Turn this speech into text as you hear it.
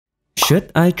Should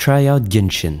I try out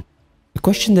Genshin? A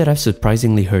question that I've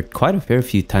surprisingly heard quite a fair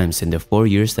few times in the 4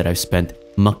 years that I've spent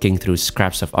mucking through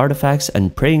scraps of artifacts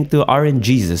and praying to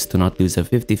RNGesus to not lose a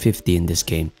 50-50 in this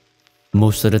game.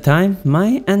 Most of the time,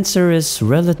 my answer is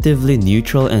relatively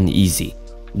neutral and easy.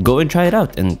 Go and try it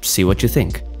out and see what you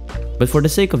think. But for the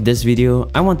sake of this video,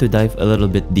 I want to dive a little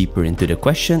bit deeper into the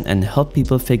question and help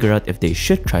people figure out if they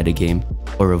should try the game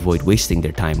or avoid wasting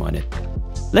their time on it.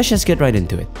 Let's just get right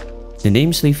into it. The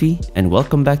name's Leafy, and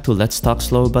welcome back to Let's Talk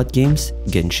Slow About Games,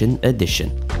 Genshin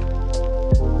Edition.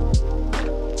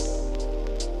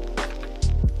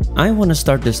 I want to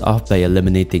start this off by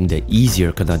eliminating the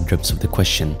easier conundrums of the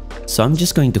question, so I'm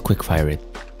just going to quickfire it.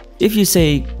 If you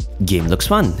say, game looks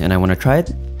fun and I want to try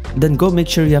it, then go make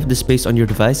sure you have the space on your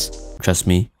device. Trust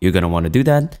me, you're gonna want to do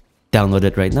that. Download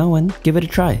it right now and give it a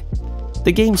try.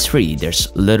 The game's free,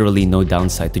 there's literally no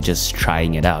downside to just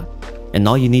trying it out. And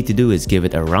all you need to do is give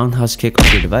it a roundhouse kick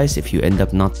off your device if you end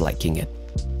up not liking it.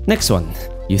 Next one,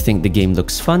 you think the game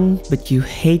looks fun, but you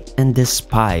hate and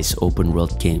despise open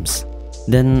world games.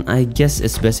 Then I guess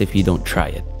it's best if you don't try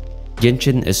it.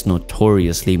 Genshin is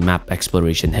notoriously map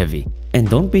exploration heavy. And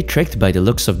don't be tricked by the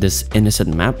looks of this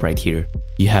innocent map right here.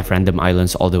 You have random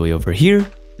islands all the way over here,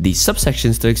 these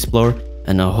subsections to explore,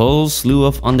 and a whole slew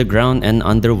of underground and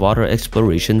underwater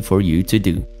exploration for you to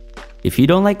do. If you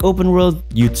don't like open world,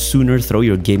 you'd sooner throw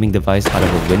your gaming device out of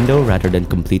a window rather than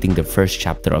completing the first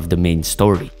chapter of the main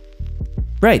story.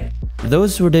 Right,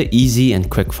 those were the easy and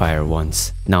quickfire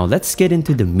ones. Now let's get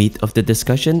into the meat of the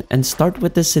discussion and start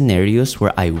with the scenarios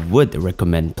where I would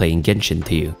recommend playing Genshin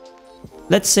to you.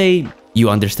 Let's say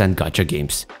you understand gacha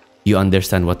games. You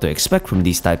understand what to expect from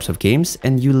these types of games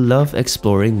and you love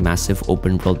exploring massive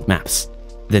open world maps.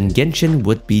 Then Genshin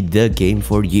would be the game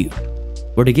for you.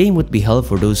 Where the game would be held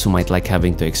for those who might like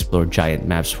having to explore giant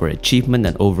maps for achievement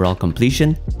and overall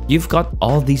completion, you've got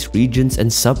all these regions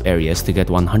and sub-areas to get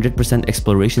 100%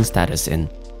 exploration status in.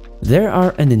 There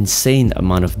are an insane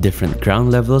amount of different ground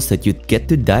levels that you'd get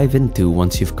to dive into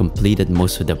once you've completed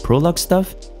most of the prologue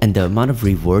stuff, and the amount of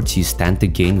rewards you stand to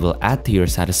gain will add to your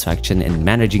satisfaction in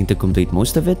managing to complete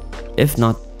most of it, if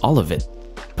not all of it.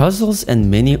 Puzzles and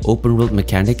many open world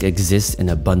mechanics exist in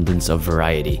abundance of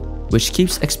variety, which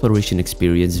keeps exploration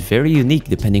experience very unique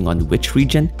depending on which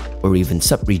region or even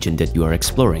sub-region that you are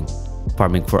exploring.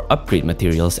 Farming for upgrade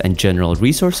materials and general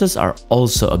resources are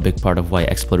also a big part of why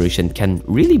exploration can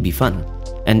really be fun,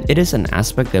 and it is an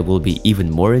aspect that will be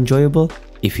even more enjoyable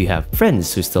if you have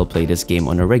friends who still play this game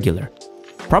on a regular.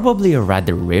 Probably a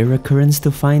rather rare occurrence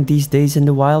to find these days in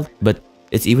the wild, but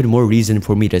it's even more reason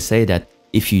for me to say that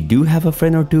if you do have a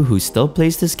friend or two who still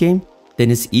plays this game, then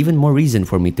it's even more reason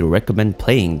for me to recommend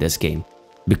playing this game.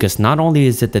 Because not only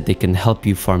is it that they can help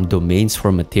you farm domains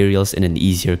for materials in an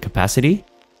easier capacity,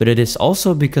 but it is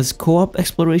also because co-op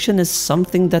exploration is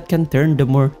something that can turn the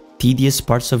more tedious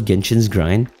parts of Genshin's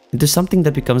grind into something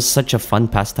that becomes such a fun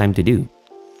pastime to do.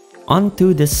 On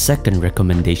to the second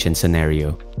recommendation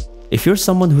scenario. If you're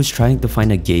someone who's trying to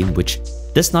find a game which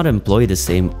does not employ the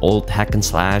same old hack and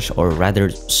slash or rather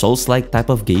Souls-like type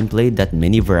of gameplay that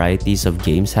many varieties of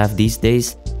games have these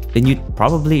days, then you'd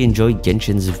probably enjoy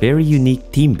Genshin's very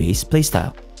unique team-based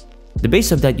playstyle. The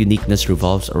base of that uniqueness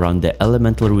revolves around the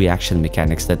elemental reaction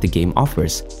mechanics that the game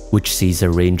offers, which sees a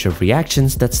range of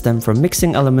reactions that stem from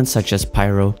mixing elements such as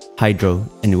pyro, hydro,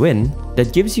 and wind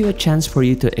that gives you a chance for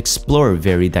you to explore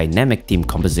very dynamic team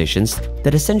compositions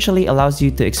that essentially allows you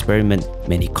to experiment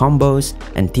many combos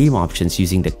and team options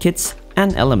using the kits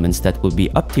and elements that will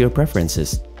be up to your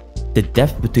preferences. The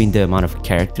depth between the amount of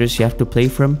characters you have to play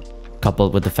from,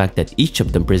 coupled with the fact that each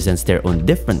of them presents their own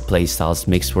different playstyles,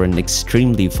 makes for an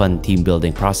extremely fun team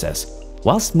building process,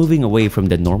 whilst moving away from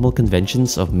the normal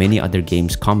conventions of many other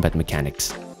games' combat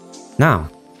mechanics. Now,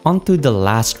 on to the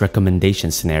last recommendation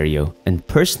scenario, and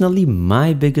personally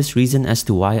my biggest reason as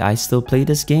to why I still play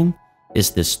this game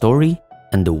is the story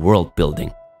and the world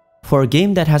building. For a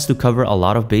game that has to cover a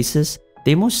lot of bases,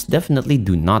 they most definitely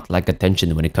do not lack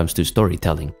attention when it comes to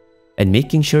storytelling, and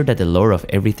making sure that the lore of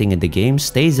everything in the game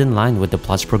stays in line with the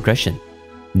plot's progression.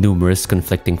 Numerous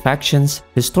conflicting factions,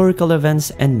 historical events,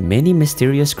 and many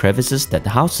mysterious crevices that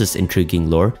houses intriguing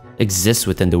lore exist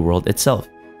within the world itself,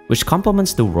 which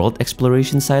complements the world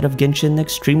exploration side of Genshin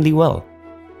extremely well.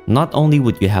 Not only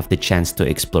would you have the chance to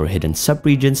explore hidden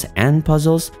sub-regions and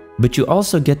puzzles, but you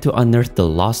also get to unearth the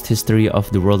lost history of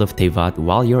the world of Teyvat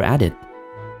while you're at it.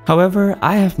 However,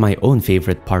 I have my own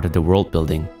favorite part of the world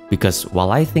building, because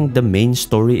while I think the main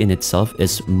story in itself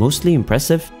is mostly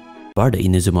impressive, bar the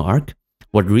Inazuma arc,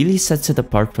 what really sets it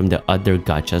apart from the other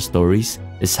gacha stories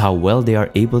is how well they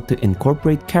are able to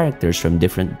incorporate characters from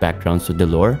different backgrounds to the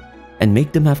lore and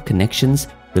make them have connections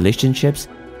relationships,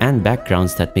 and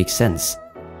backgrounds that make sense.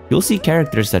 You'll see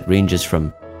characters that ranges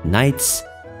from knights,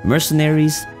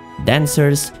 mercenaries,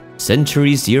 dancers,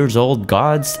 centuries-years-old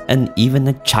gods, and even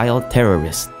a child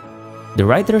terrorist. The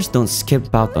writers don't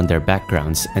skip out on their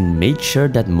backgrounds and made sure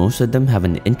that most of them have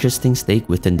an interesting stake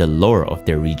within the lore of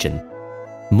their region.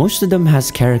 Most of them has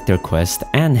character quests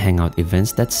and hangout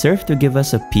events that serve to give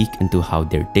us a peek into how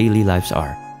their daily lives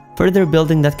are, further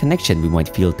building that connection we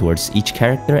might feel towards each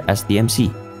character as the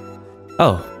MC.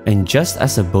 Oh, and just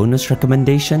as a bonus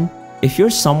recommendation, if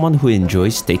you're someone who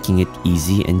enjoys taking it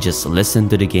easy and just listen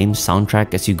to the game's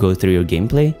soundtrack as you go through your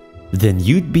gameplay, then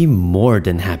you'd be more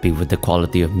than happy with the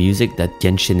quality of music that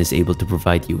Genshin is able to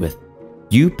provide you with.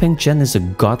 Yu Pengchen is a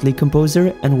godly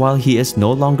composer, and while he is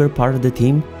no longer part of the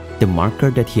team, the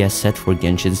marker that he has set for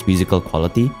Genshin's musical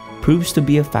quality proves to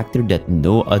be a factor that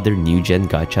no other new-gen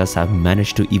gachas have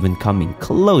managed to even come in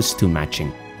close to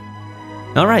matching.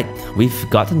 Alright, we've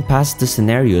gotten past the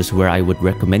scenarios where I would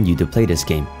recommend you to play this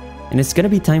game, and it's gonna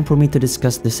be time for me to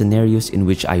discuss the scenarios in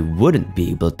which I wouldn't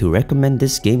be able to recommend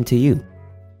this game to you.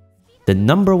 The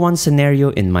number one scenario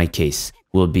in my case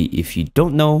will be if you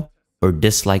don't know or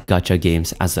dislike gacha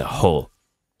games as a whole.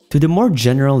 To the more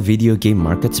general video game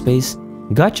market space,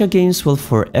 gacha games will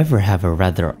forever have a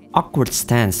rather awkward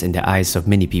stance in the eyes of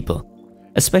many people,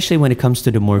 especially when it comes to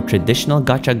the more traditional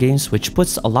gacha games, which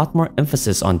puts a lot more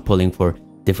emphasis on pulling for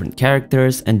different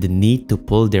characters and the need to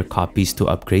pull their copies to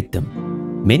upgrade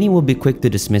them. Many will be quick to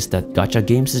dismiss that gacha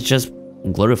games is just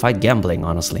glorified gambling,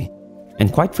 honestly.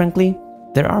 And quite frankly,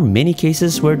 there are many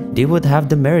cases where they would have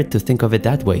the merit to think of it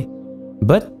that way.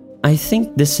 But I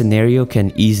think this scenario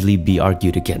can easily be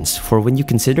argued against, for when you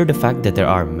consider the fact that there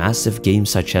are massive games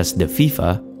such as the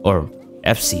FIFA, or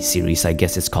FC series I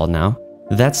guess it's called now,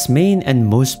 that's main and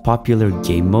most popular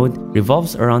game mode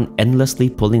revolves around endlessly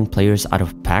pulling players out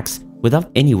of packs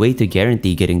without any way to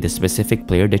guarantee getting the specific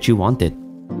player that you wanted.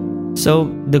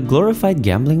 So the glorified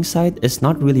gambling side is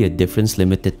not really a difference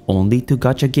limited only to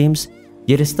gacha games,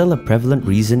 yet is still a prevalent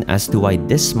reason as to why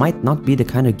this might not be the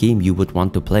kind of game you would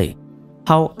want to play.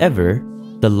 However,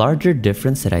 the larger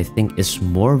difference that I think is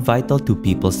more vital to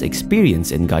people's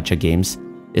experience in gacha games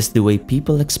is the way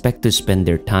people expect to spend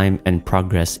their time and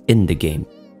progress in the game.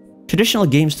 Traditional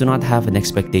games do not have an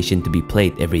expectation to be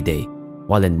played every day,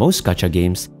 while in most gacha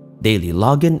games, daily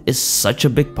login is such a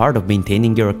big part of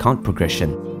maintaining your account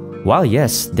progression. While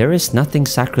yes, there is nothing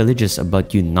sacrilegious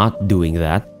about you not doing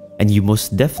that, and you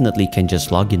most definitely can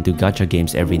just log into gacha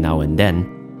games every now and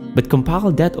then, but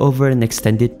compile that over an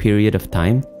extended period of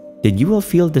time, then you will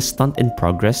feel the stunt in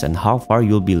progress and how far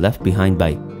you'll be left behind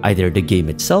by either the game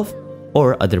itself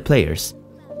or other players.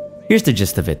 Here's the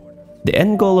gist of it. The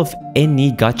end goal of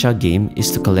any gacha game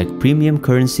is to collect premium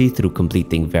currency through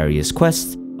completing various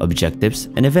quests, objectives,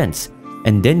 and events,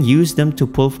 and then use them to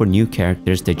pull for new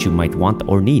characters that you might want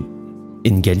or need.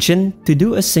 In Genshin, to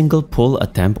do a single pull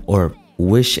attempt, or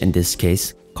wish in this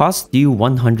case, costs you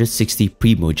 160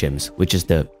 Primo Gems, which is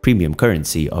the premium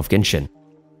currency of Genshin,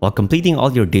 while completing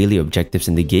all your daily objectives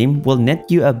in the game will net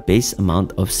you a base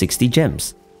amount of 60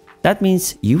 gems. That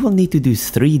means you will need to do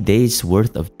 3 days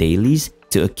worth of dailies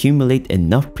to accumulate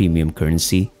enough premium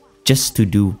currency just to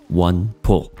do one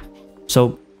pull.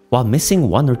 So while missing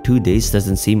 1 or 2 days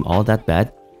doesn't seem all that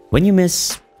bad, when you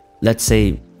miss, let's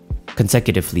say,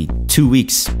 consecutively 2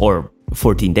 weeks or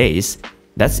 14 days,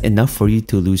 that's enough for you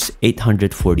to lose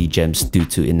 840 gems due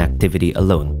to inactivity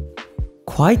alone.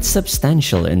 Quite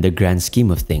substantial in the grand scheme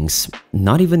of things,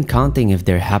 not even counting if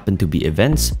there happen to be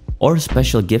events or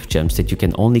special gift gems that you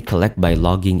can only collect by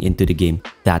logging into the game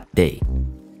that day.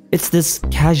 It's this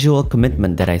casual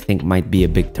commitment that I think might be a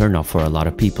big turnoff for a lot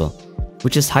of people,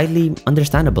 which is highly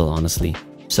understandable, honestly.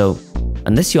 So,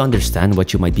 unless you understand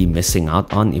what you might be missing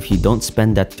out on if you don't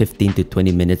spend that 15 to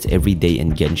 20 minutes every day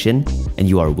in Genshin and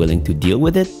you are willing to deal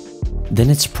with it, then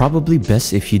it's probably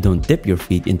best if you don't dip your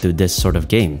feet into this sort of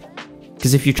game.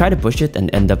 Because if you try to push it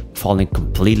and end up falling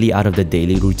completely out of the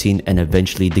daily routine and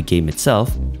eventually the game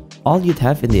itself, all you'd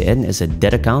have in the end is a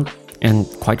dead account and,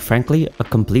 quite frankly, a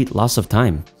complete loss of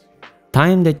time.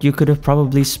 Time that you could have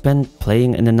probably spent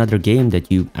playing in another game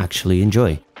that you actually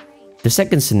enjoy. The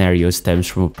second scenario stems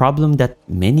from a problem that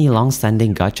many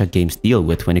long-standing gacha games deal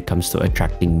with when it comes to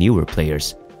attracting newer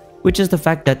players, which is the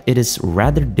fact that it is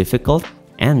rather difficult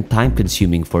and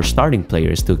time-consuming for starting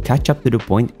players to catch up to the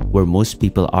point where most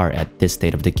people are at this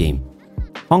state of the game.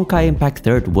 Honkai Impact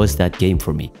 3rd was that game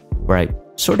for me, where I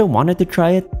sort of wanted to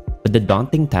try it, but the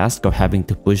daunting task of having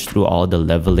to push through all the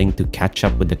leveling to catch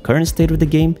up with the current state of the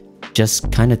game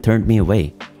just kinda turned me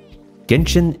away.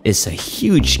 Genshin is a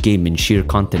huge game in sheer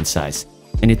content size,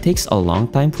 and it takes a long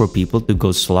time for people to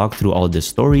go slog through all the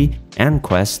story and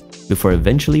quests before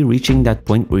eventually reaching that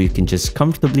point where you can just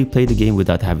comfortably play the game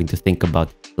without having to think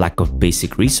about lack of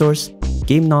basic resource,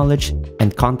 game knowledge,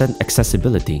 and content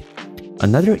accessibility.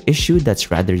 Another issue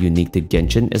that's rather unique to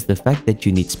Genshin is the fact that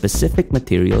you need specific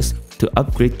materials to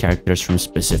upgrade characters from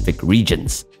specific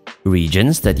regions.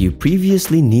 Regions that you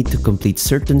previously need to complete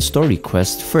certain story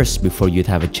quests first before you'd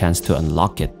have a chance to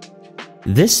unlock it.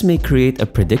 This may create a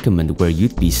predicament where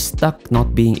you'd be stuck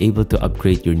not being able to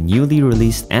upgrade your newly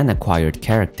released and acquired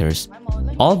characters,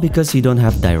 all because you don't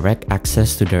have direct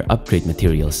access to their upgrade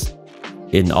materials.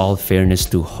 In all fairness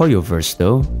to Hoyo-verse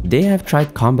though, they have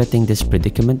tried combating this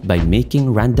predicament by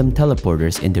making random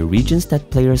teleporters in the regions that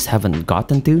players haven't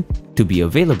gotten to be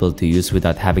available to use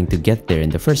without having to get there in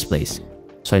the first place.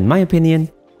 So in my opinion,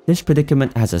 this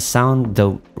predicament has a sound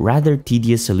though rather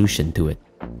tedious solution to it.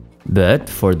 But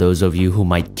for those of you who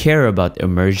might care about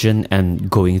immersion and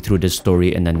going through the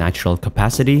story in a natural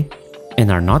capacity,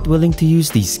 and are not willing to use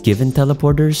these given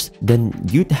teleporters, then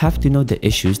you'd have to know the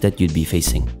issues that you'd be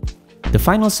facing. The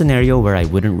final scenario where I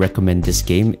wouldn't recommend this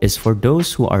game is for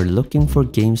those who are looking for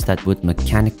games that would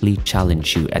mechanically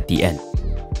challenge you at the end.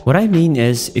 What I mean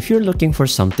is, if you're looking for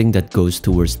something that goes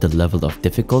towards the level of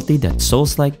difficulty that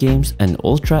Souls-like games and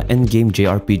ultra endgame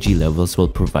JRPG levels will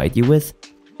provide you with,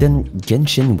 then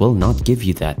Genshin will not give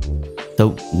you that.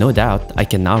 Though, no doubt, I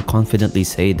can now confidently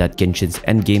say that Genshin's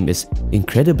endgame is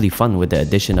incredibly fun with the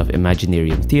addition of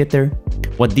Imaginarium Theater.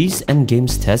 What these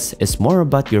endgames test is more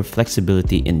about your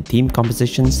flexibility in team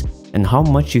compositions and how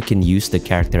much you can use the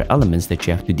character elements that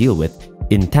you have to deal with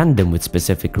in tandem with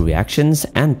specific reactions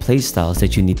and playstyles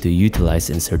that you need to utilize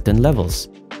in certain levels.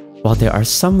 While there are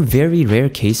some very rare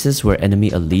cases where enemy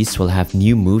elites will have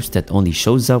new moves that only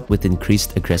shows up with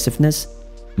increased aggressiveness,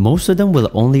 most of them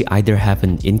will only either have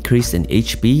an increase in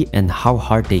HP and how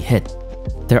hard they hit.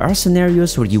 There are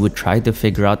scenarios where you would try to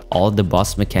figure out all the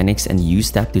boss mechanics and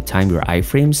use that to time your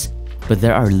iframes, but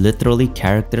there are literally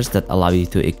characters that allow you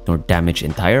to ignore damage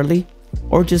entirely,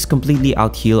 or just completely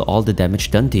out-heal all the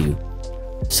damage done to you.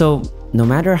 So, no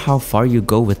matter how far you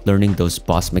go with learning those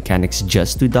boss mechanics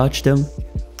just to dodge them,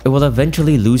 it will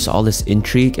eventually lose all its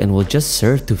intrigue and will just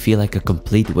serve to feel like a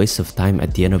complete waste of time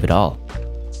at the end of it all.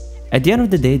 At the end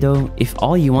of the day though, if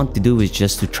all you want to do is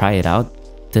just to try it out,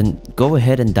 then go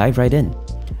ahead and dive right in.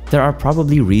 There are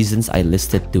probably reasons I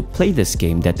listed to play this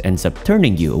game that ends up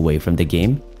turning you away from the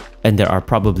game, and there are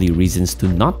probably reasons to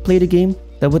not play the game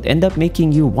that would end up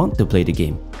making you want to play the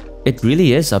game. It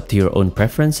really is up to your own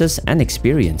preferences and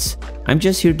experience. I'm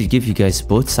just here to give you guys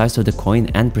both sides of the coin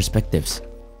and perspectives.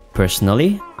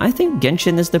 Personally, I think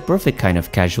Genshin is the perfect kind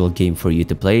of casual game for you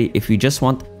to play if you just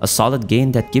want a solid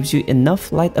game that gives you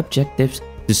enough light objectives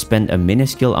to spend a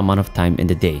minuscule amount of time in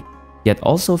the day, yet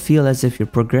also feel as if you're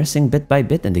progressing bit by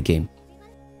bit in the game.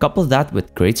 Couple that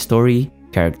with great story,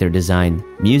 character design,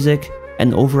 music,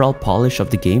 and overall polish of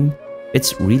the game,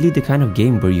 it's really the kind of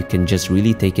game where you can just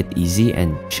really take it easy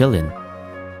and chill in.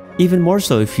 Even more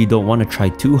so if you don't want to try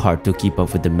too hard to keep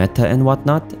up with the meta and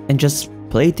whatnot, and just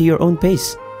play to your own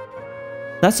pace.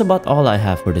 That's about all I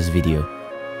have for this video.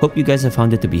 Hope you guys have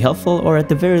found it to be helpful, or at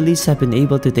the very least have been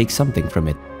able to take something from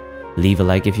it. Leave a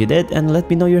like if you did, and let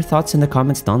me know your thoughts in the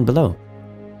comments down below.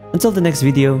 Until the next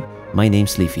video, my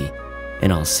name's Leafy,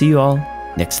 and I'll see you all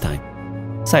next time.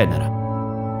 Sayonara.